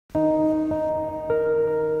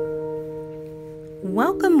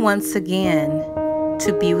Welcome once again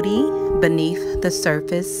to Beauty Beneath the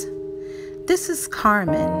Surface. This is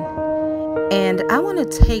Carmen, and I want to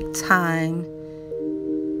take time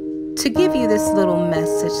to give you this little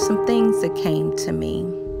message, some things that came to me.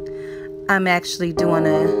 I'm actually doing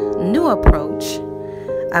a new approach.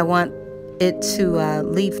 I want it to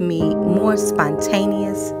leave me more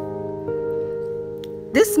spontaneous.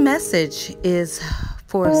 This message is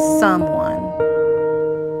for someone.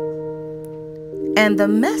 And the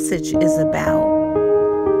message is about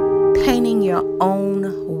painting your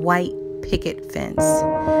own white picket fence.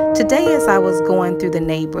 Today, as I was going through the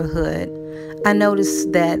neighborhood, I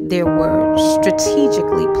noticed that there were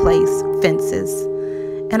strategically placed fences,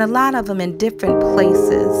 and a lot of them in different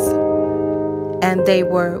places. And they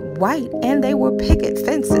were white, and they were picket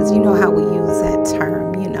fences. You know how we use that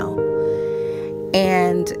term,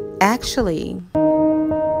 And actually,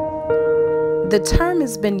 the term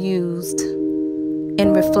has been used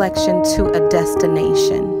in reflection to a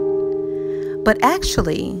destination. But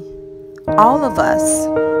actually, all of us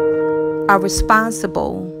are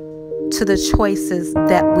responsible to the choices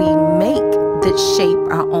that we make that shape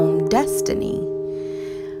our own destiny.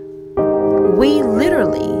 We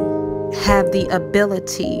literally have the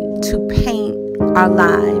ability to paint our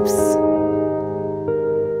lives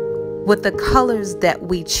with the colors that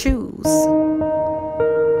we choose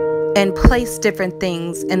and place different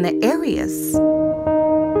things in the areas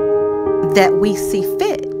that we see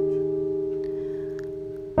fit.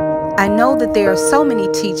 I know that there are so many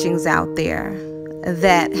teachings out there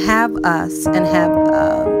that have us and have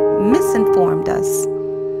misinformed us,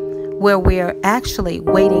 where we're actually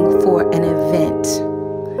waiting for an event.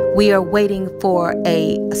 We are waiting for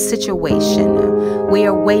a situation. We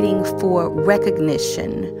are waiting for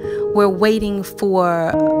recognition. We're waiting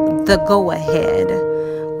for the go-ahead.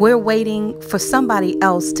 We're waiting for somebody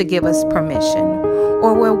else to give us permission.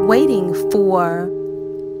 Or we're waiting for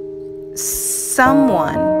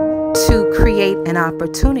someone to create an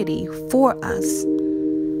opportunity for us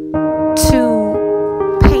to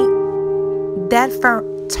paint. That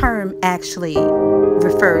term actually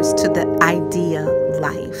refers to the idea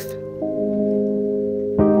life.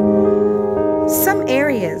 Some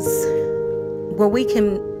areas where we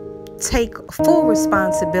can take full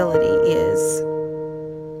responsibility is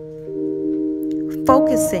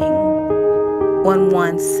focusing on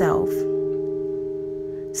oneself,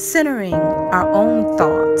 centering our own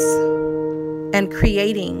thoughts, and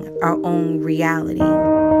creating our own reality.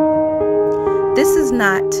 This is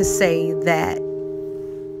not to say that,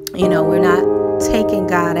 we're not taking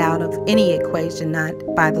God out of any equation, not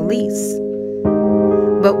by the least.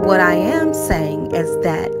 But what I am saying is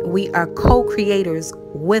that we are co-creators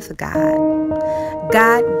with God.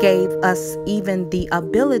 God gave us even the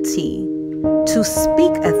ability to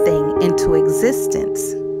speak a thing into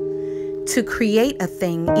existence, to create a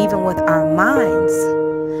thing even with our minds.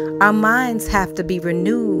 Our minds have to be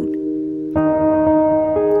renewed,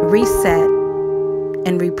 reset,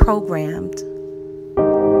 and reprogrammed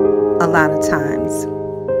a lot of times. I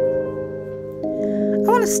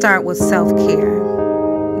want to start with self-care.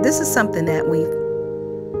 This is something that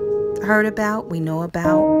we've heard about, we know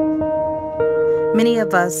about. Many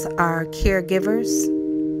of us are caregivers.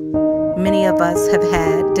 Many of us have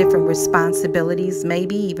had different responsibilities,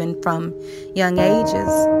 maybe even from young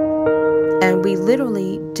ages. And we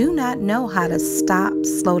literally do not know how to stop,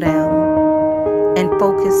 slow down, and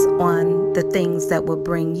focus on the things that will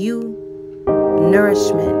bring you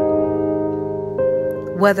nourishment.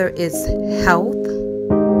 Whether it's health,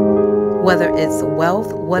 whether it's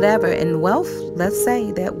wealth, whatever. And wealth, let's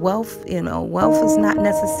say that wealth is not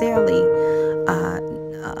necessarily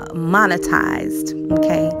monetized,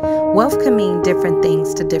 okay? Wealth can mean different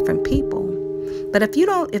things to different people. But if you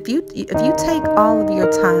take all of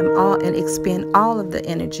your time and expend all of the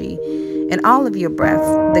energy and all of your breath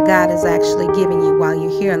that God is actually giving you while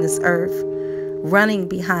you're here on this earth, running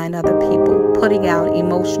behind other people, putting out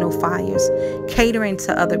emotional fires, catering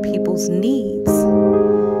to other people's needs,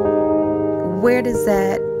 where does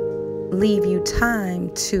that leave you time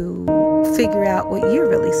to figure out what you're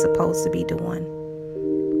really supposed to be doing?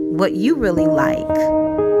 What you really like,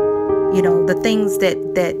 the things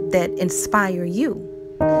that inspire you.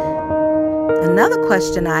 Another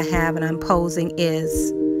question I have and I'm posing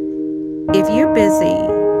is, if you're busy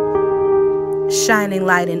shining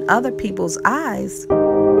light in other people's eyes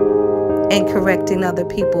and correcting other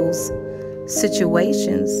people's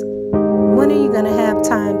situations, when are you going to have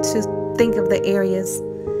time to think of the areas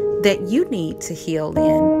that you need to heal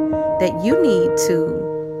in, that you need to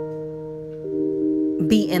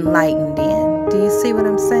be enlightened in? Do you see what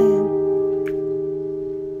I'm saying?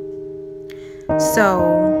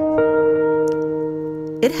 So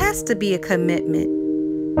it has to be a commitment.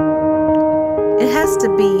 It has to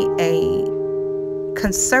be a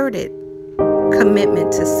concerted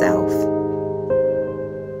commitment to self.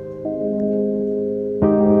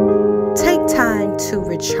 Take time to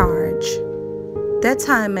recharge. That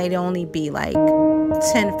time may only be like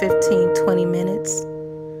 10, 15, 20 minutes.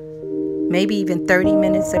 Maybe even 30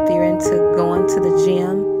 minutes if you're into going to the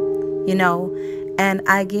gym, And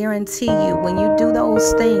I guarantee you, when you do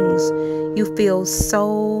those things, you feel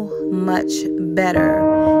so much better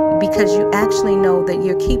because you actually know that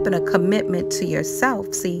you're keeping a commitment to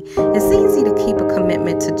yourself. See, it's easy to keep a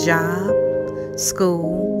commitment to job,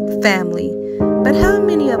 school, family, but how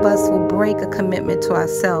many of us will break a commitment to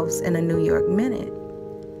ourselves in a New York minute?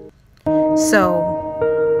 So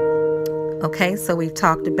we've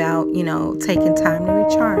talked about, taking time to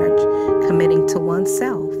recharge, committing to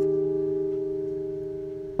oneself,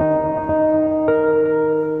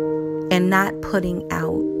 and not putting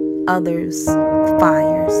out others'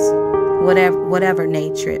 fires, whatever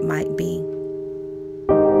nature it might be.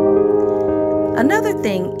 Another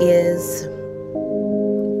thing is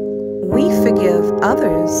we forgive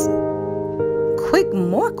others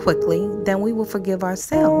more quickly than we will forgive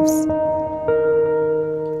ourselves.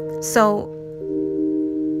 So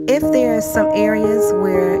if there are some areas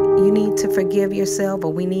where you need to forgive yourself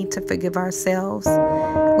or we need to forgive ourselves,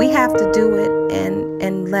 we have to do it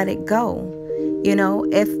and let it go.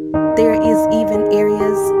 If there is even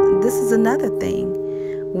areas, this is another thing,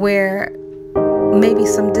 where maybe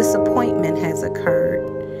some disappointment has occurred.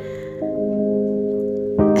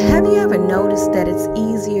 Have you ever noticed that it's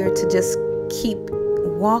easier to just keep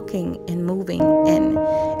walking and moving and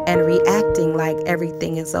reacting like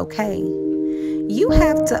everything is okay? You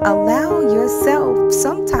have to allow yourself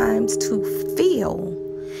sometimes to feel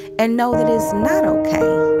and know that it's not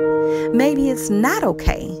okay. Maybe it's not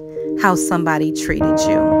okay how somebody treated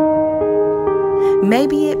you.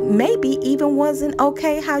 Maybe it even wasn't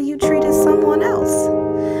okay how you treated someone else.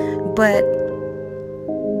 But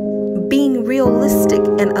being realistic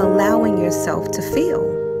and allowing yourself to feel.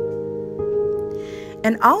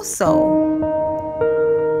 And also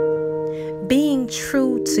being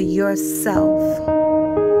true to yourself.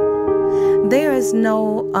 There is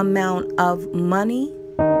no amount of money,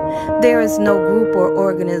 there is no group or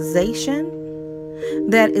organization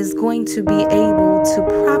that is going to be able to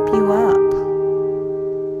prop you up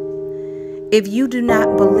if you do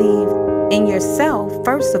not believe in yourself,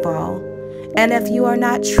 first of all, and if you are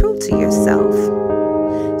not true to yourself.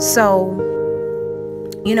 So,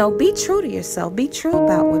 be true to yourself. Be true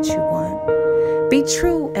about what you want. Be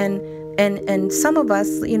true. And some of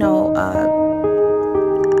us,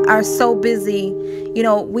 are so busy. We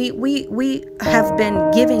have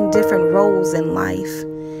been giving different roles in life,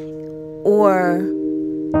 or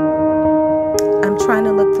I'm trying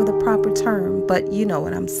to look for the proper term, but you know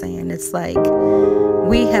what I'm saying. It's like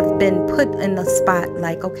we have been put in the spot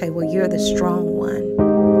like, okay, well, you're the strong one.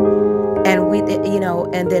 And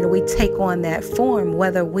and then we take on that form,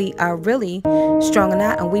 whether we are really strong or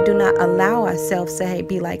not, and we do not allow ourselves to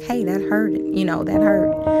be like, hey, that hurt, that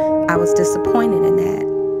hurt. I was disappointed in that.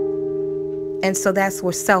 And so that's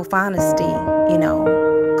where self-honesty,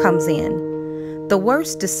 comes in. The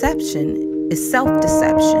worst deception is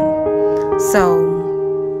self-deception.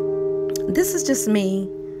 So this is just me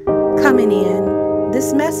coming in.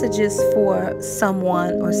 This message is for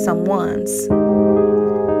someone or someone's.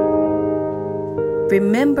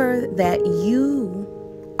 Remember that you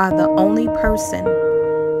are the only person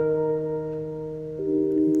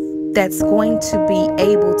that's going to be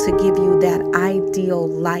able to give you that ideal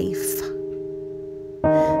life.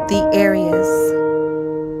 The areas,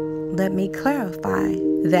 let me clarify,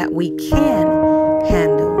 that we can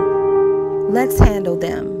handle. Let's handle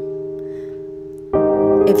them.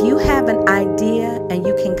 If you have an idea and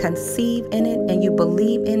you can conceive in it and you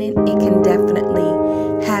believe in it, it can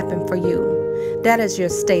definitely happen for you. That is your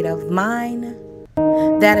state of mind.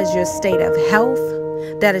 That is your state of health.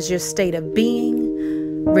 That is your state of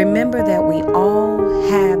being. Remember that we all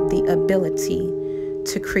have the ability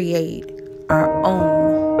to create our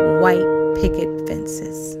own white picket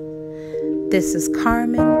fences. This is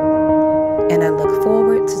Carmen, and I look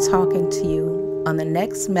forward to talking to you on the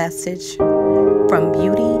next message from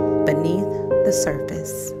Beauty Beneath the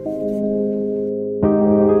Surface.